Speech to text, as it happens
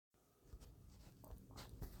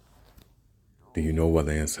Do you know why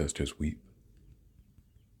the ancestors weep?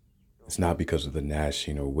 It's not because of the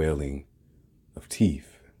gnashing or wailing of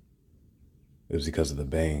teeth. It was because of the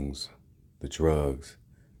bangs, the drugs,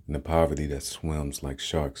 and the poverty that swims like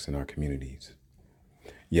sharks in our communities.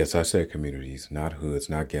 Yes, I said communities, not hoods,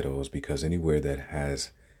 not ghettos, because anywhere that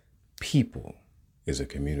has people is a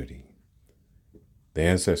community. The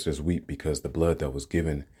ancestors weep because the blood that was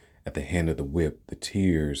given at the hand of the whip, the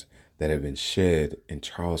tears that have been shed in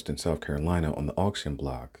Charleston, South Carolina on the auction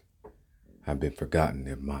block, have been forgotten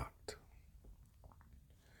and mocked.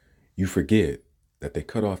 You forget that they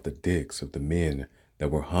cut off the dicks of the men that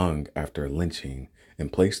were hung after a lynching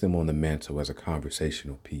and placed them on the mantle as a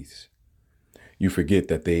conversational piece. You forget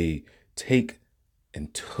that they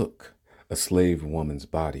took a slave woman's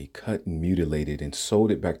body, cut and mutilated, and sewed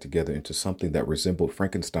it back together into something that resembled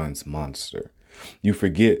Frankenstein's monster. You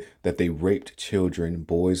forget that they raped children,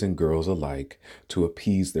 boys and girls alike, to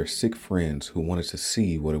appease their sick friends who wanted to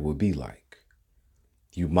see what it would be like.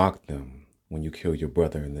 You mock them when you kill your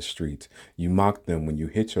brother in the streets. You mock them when you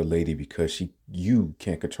hit your lady because you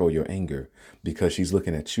can't control your anger, because she's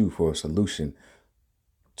looking at you for a solution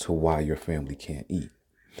to why your family can't eat.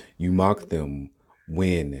 You mock them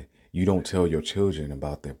when you don't tell your children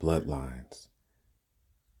about their bloodlines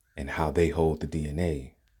and how they hold the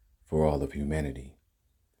DNA for all of humanity.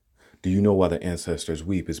 Do you know why the ancestors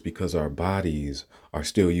weep? It's because our bodies are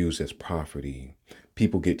still used as property.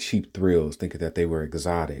 People get cheap thrills thinking that they were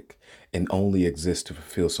exotic and only exist to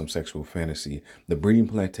fulfill some sexual fantasy. The breeding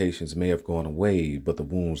plantations may have gone away, but the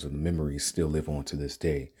wounds and the memories still live on to this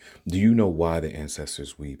day. Do you know why the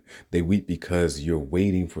ancestors weep? They weep because you're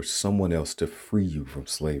waiting for someone else to free you from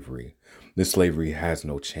slavery. This slavery has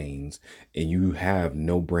no chains, and you have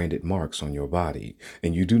no branded marks on your body,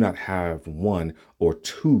 and you do not have one or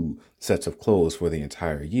two sets of clothes for the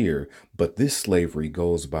entire year. But this slavery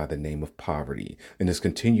goes by the name of poverty and is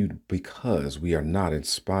continued because we are not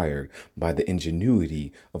inspired by the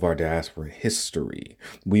ingenuity of our diaspora history.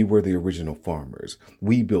 We were the original farmers.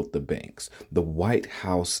 We built the banks, the White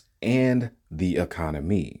House, and the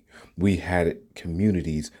economy. We had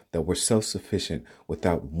communities that were self-sufficient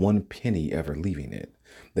without one penny ever leaving it.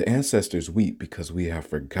 The ancestors weep because we have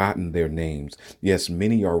forgotten their names. Yes,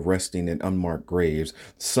 many are resting in unmarked graves.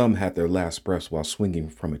 Some had their last breaths while swinging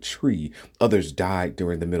from a tree. Others died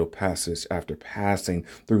during the Middle Passage after passing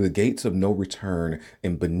through the gates of no return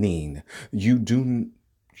in Benin. You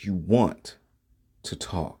want to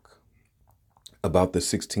talk about the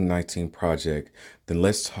 1619 project, then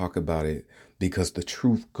let's talk about it, because the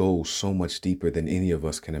truth goes so much deeper than any of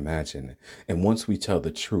us can imagine. And once we tell the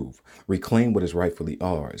truth, reclaim what is rightfully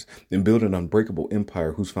ours, then build an unbreakable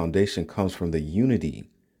empire whose foundation comes from the unity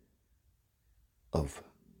of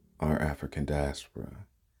our African diaspora,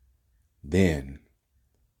 then,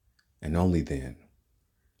 and only then,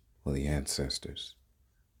 will the ancestors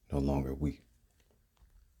no longer weep.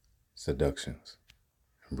 Seductions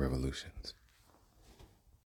and revolutions.